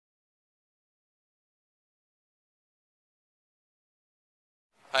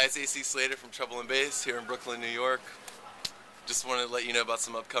Hi, it's AC Slater from Trouble and Bass here in Brooklyn, New York. Just wanted to let you know about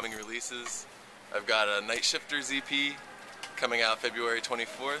some upcoming releases. I've got a Night Shifters EP coming out February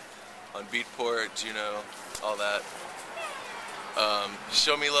 24th on Beatport, Juno, all that.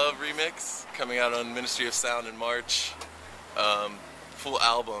 Show Me Love remix coming out on Ministry of Sound in March. Full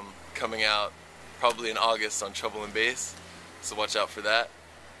album coming out probably in August on Trouble and Bass, so watch out for that.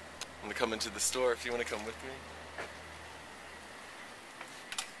 I'm going to come into the store if you want to come with me.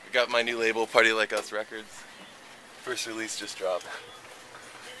 I got my new label, Party Like Us Records. First release just dropped.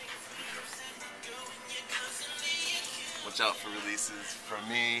 Watch out for releases from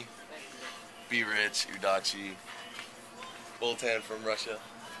me, Be Rich, Udachi, Boltan from Russia.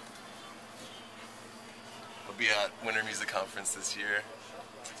 I'll be at Winter Music Conference this year,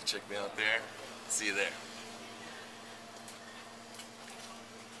 so check me out there. See you there.